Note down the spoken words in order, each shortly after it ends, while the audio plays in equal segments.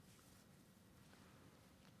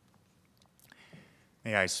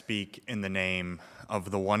May I speak in the name of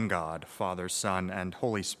the one God, Father, Son, and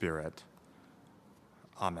Holy Spirit.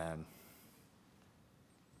 Amen.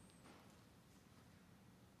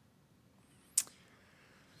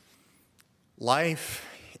 Life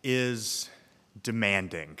is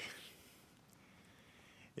demanding.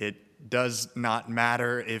 It does not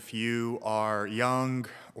matter if you are young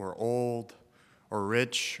or old, or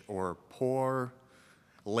rich or poor,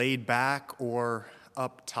 laid back or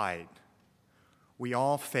uptight. We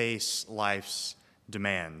all face life's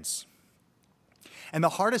demands. And the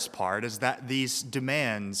hardest part is that these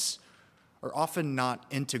demands are often not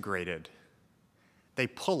integrated. They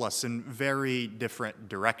pull us in very different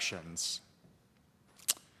directions.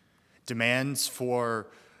 Demands for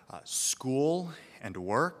school and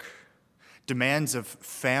work, demands of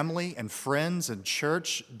family and friends and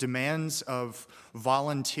church, demands of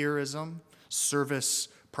volunteerism, service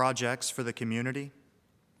projects for the community,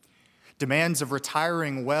 demands of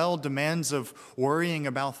retiring well, demands of worrying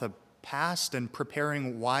about the past and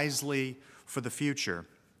preparing wisely for the future.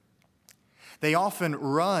 They often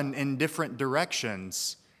run in different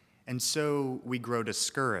directions, and so we grow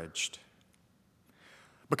discouraged.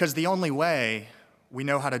 Because the only way we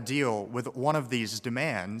know how to deal with one of these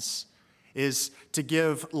demands is to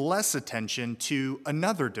give less attention to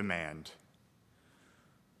another demand,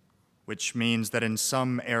 which means that in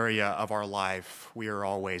some area of our life, we are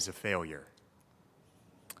always a failure.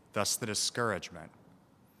 Thus, the discouragement.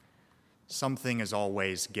 Something is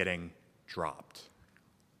always getting dropped.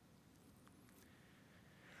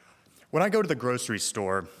 When I go to the grocery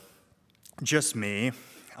store, just me,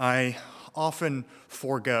 I often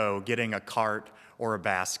forego getting a cart or a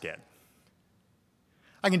basket.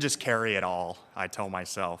 I can just carry it all, I tell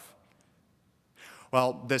myself.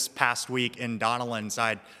 Well, this past week in Donaldson's,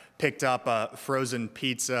 I'd picked up a frozen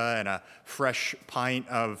pizza and a fresh pint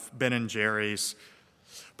of Ben & Jerry's.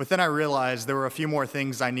 But then I realized there were a few more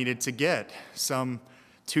things I needed to get. Some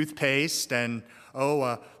toothpaste and,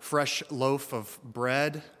 a fresh loaf of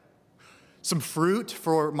bread. Some fruit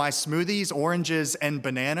for my smoothies, oranges and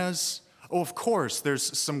bananas. Oh, of course,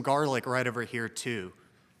 there's some garlic right over here too.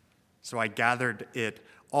 So I gathered it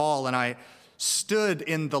all and I stood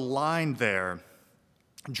in the line there,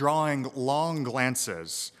 drawing long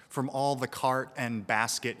glances from all the cart and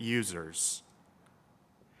basket users.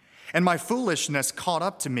 And my foolishness caught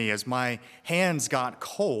up to me as my hands got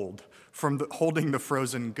cold from holding the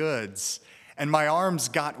frozen goods, and my arms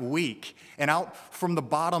got weak, and out from the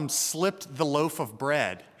bottom slipped the loaf of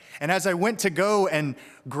bread. And as I went to go and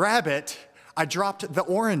grab it, I dropped the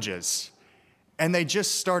oranges, and they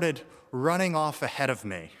just started running off ahead of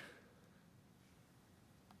me.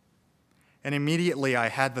 And immediately I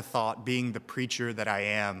had the thought, being the preacher that I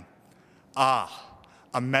am, a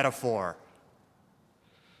metaphor.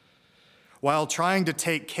 While trying to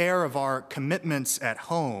take care of our commitments at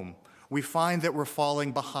home, we find that we're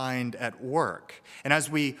falling behind at work. And as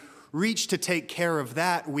we reach to take care of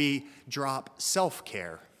that, we drop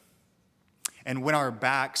self-care. And when our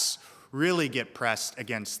backs really get pressed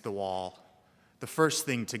against the wall, the first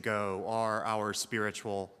thing to go are our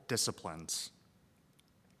spiritual disciplines.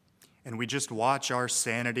 And we just watch our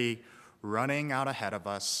sanity running out ahead of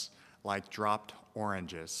us like dropped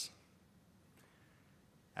oranges.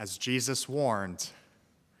 As Jesus warned,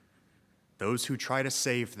 those who try to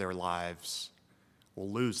save their lives will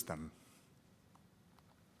lose them.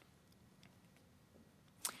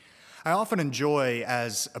 I often enjoy,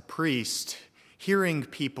 as a priest, hearing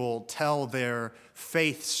people tell their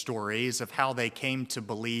faith stories of how they came to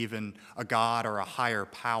believe in a God or a higher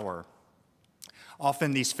power.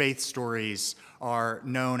 Often these faith stories are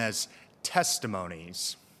known as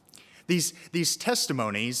testimonies. These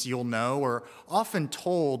testimonies, you'll know, are often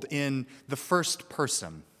told in the first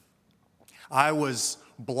person. I was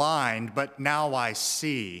blind, but now I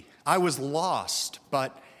see. I was lost,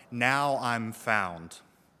 but now I'm found.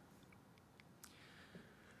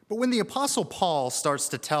 But when the Apostle Paul starts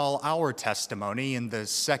to tell our testimony in the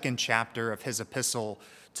second chapter of his epistle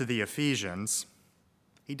to the Ephesians,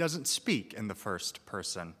 he doesn't speak in the first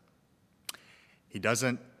person. He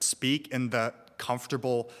doesn't speak in the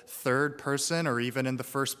comfortable third person or even in the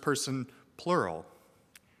first person plural.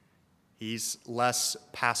 He's less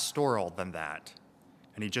pastoral than that,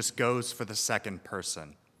 and he just goes for the second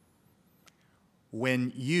person.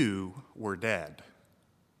 When you were dead.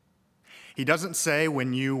 He doesn't say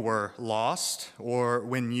when you were lost or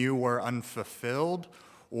when you were unfulfilled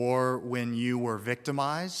or when you were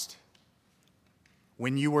victimized.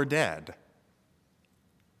 When you were dead.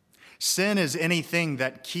 Sin is anything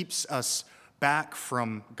that keeps us back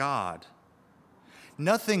from God.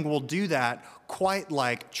 nothing will do that quite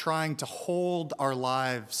like trying to hold our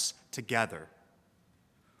lives together.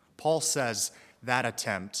 Paul says that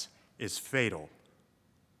attempt is fatal.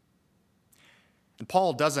 And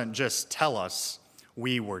Paul doesn't just tell us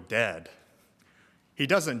we were dead. He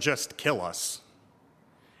doesn't just kill us.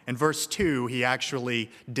 In verse 2, he actually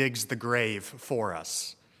digs the grave for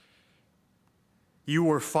us. You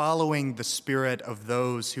were following the spirit of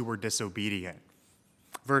those who were disobedient.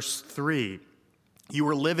 Verse 3, you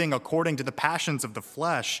were living according to the passions of the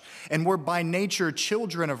flesh and were by nature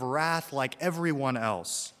children of wrath like everyone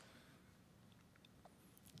else.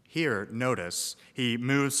 Here, notice, he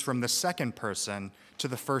moves from the second person to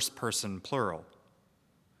the first person plural.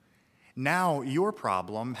 Now your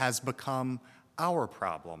problem has become our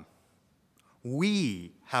problem.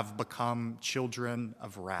 We have become children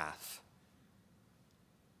of wrath.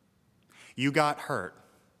 You got hurt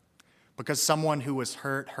because someone who was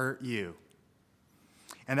hurt you.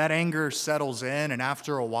 And that anger settles in, and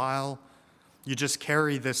after a while, you just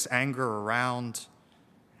carry this anger around,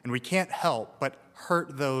 and we can't help but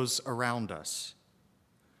hurt those around us.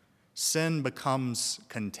 Sin becomes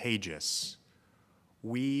contagious.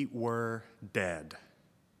 We were dead.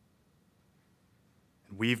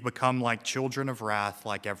 We've become like children of wrath,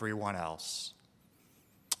 like everyone else.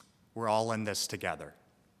 We're all in this together.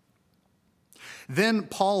 Then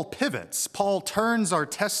Paul pivots. Paul turns our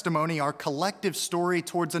testimony, our collective story,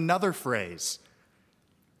 towards another phrase.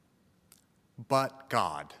 But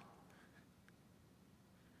God.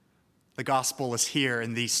 The gospel is here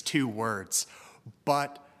in these two words.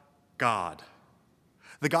 But God.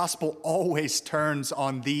 The gospel always turns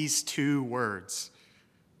on these two words.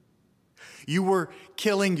 You were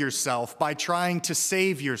killing yourself by trying to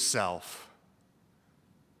save yourself.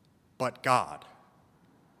 But God.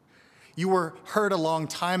 You were hurt a long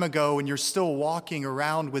time ago and you're still walking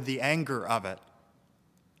around with the anger of it.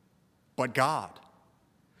 But God.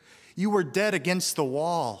 You were dead against the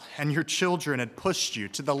wall and your children had pushed you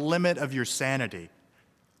to the limit of your sanity.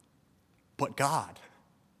 But God.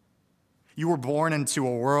 You were born into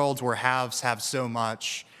a world where haves have so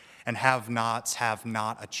much and have-nots have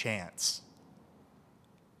not a chance.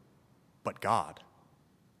 But God.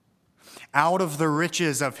 Out of the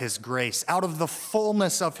riches of his grace, out of the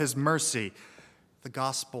fullness of his mercy, the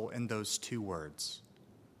gospel in those two words,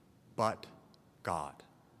 but God.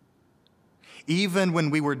 Even when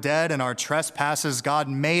we were dead in our trespasses, God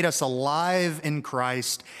made us alive in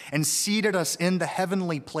Christ and seated us in the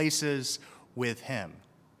heavenly places with him.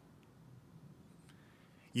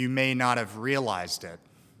 You may not have realized it.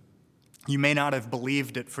 You may not have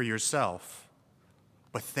believed it for yourself,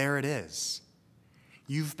 but there it is.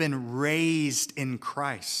 You've been raised in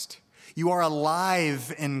Christ. You are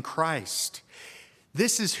alive in Christ.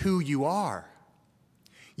 This is who you are.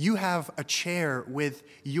 You have a chair with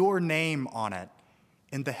your name on it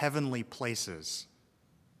in the heavenly places.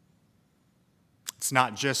 It's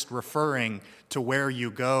not just referring to where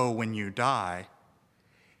you go when you die.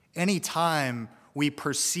 Anytime we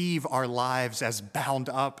perceive our lives as bound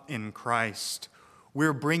up in Christ,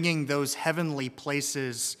 we're bringing those heavenly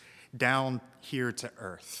places down here to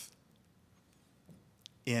earth.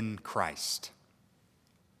 In Christ.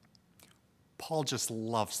 Paul just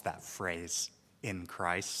loves that phrase, in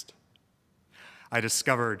Christ. I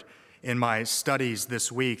discovered in my studies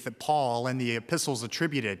this week that Paul, in the epistles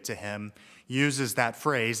attributed to him, uses that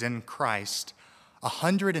phrase, in Christ,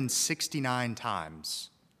 169 times.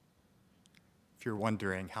 If you're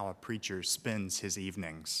wondering how a preacher spends his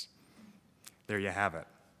evenings, there you have it.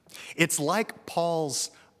 It's like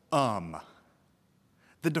Paul's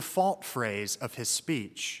the default phrase of his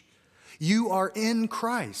speech. You are in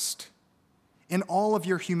Christ. In all of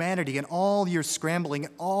your humanity, in all your scrambling,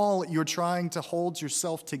 in all you're trying to hold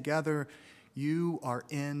yourself together, you are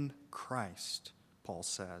in Christ, Paul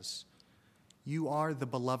says. You are the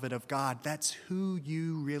beloved of God. That's who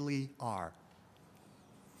you really are.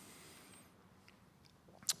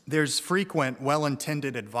 There's frequent,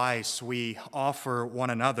 well-intended advice we offer one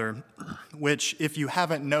another, which, if you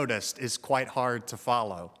haven't noticed, is quite hard to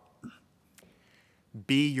follow.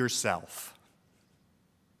 Be yourself.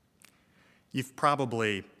 You've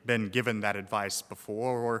probably been given that advice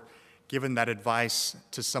before, or given that advice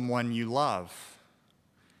to someone you love.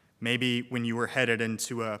 Maybe when you were headed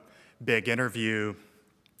into a big interview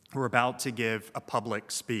or about to give a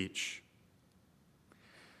public speech.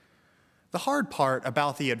 The hard part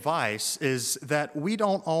about the advice is that we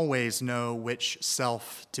don't always know which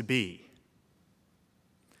self to be.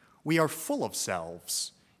 We are full of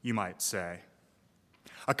selves, you might say.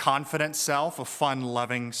 A confident self, a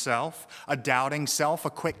fun-loving self, a doubting self, a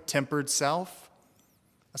quick-tempered self.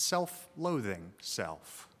 a self-loathing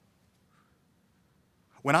self.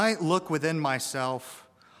 When I look within myself,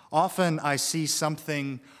 often I see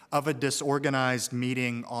something of a disorganized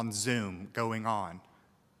meeting on Zoom going on.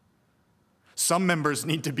 Some members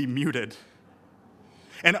need to be muted,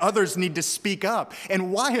 and others need to speak up.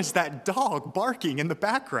 And why is that dog barking in the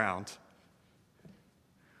background?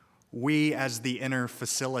 We, as the inner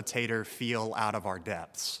facilitator, feel out of our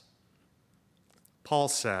depths. Paul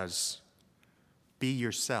says, be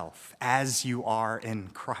yourself as you are in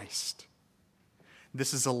Christ.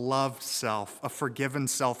 This is a loved self, a forgiven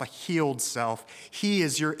self, a healed self. He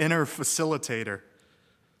is your inner facilitator.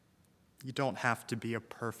 You don't have to be a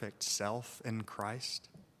perfect self in Christ.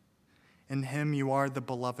 In him, you are the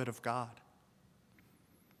beloved of God.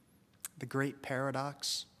 The great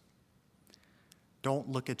paradox: don't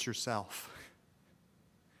look at yourself.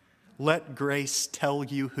 Let grace tell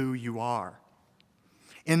you who you are.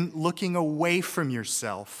 In looking away from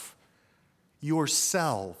yourself,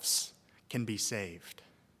 yourselves can be saved.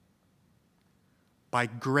 By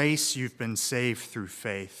grace, you've been saved through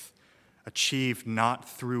faith, achieved not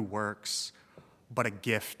through works, but a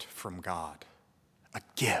gift from God. A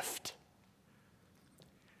gift.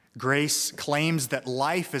 Grace claims that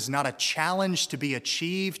life is not a challenge to be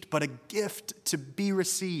achieved, but a gift to be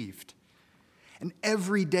received. And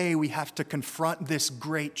every day we have to confront this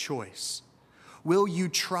great choice. Will you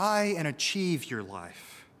try and achieve your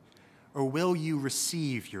life, or will you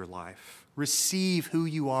receive your life? Receive who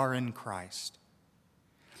you are in Christ.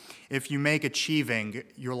 If you make achieving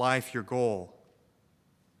your life your goal,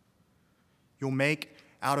 you'll make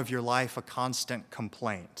out of your life a constant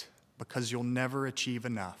complaint, because you'll never achieve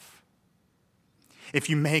enough. If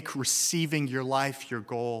you make receiving your life your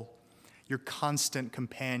goal, your constant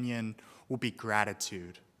companion will be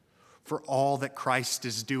gratitude for all that Christ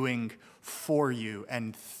is doing for you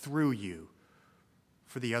and through you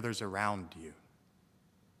for the others around you.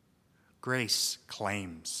 Grace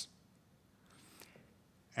claims.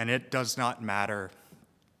 And it does not matter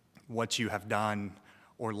what you have done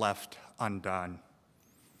or left undone.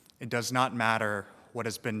 It does not matter what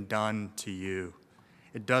has been done to you.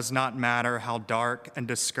 It does not matter how dark and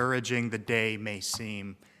discouraging the day may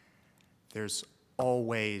seem. There's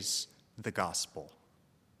always the gospel.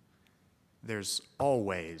 There's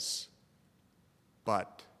always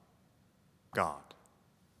but God.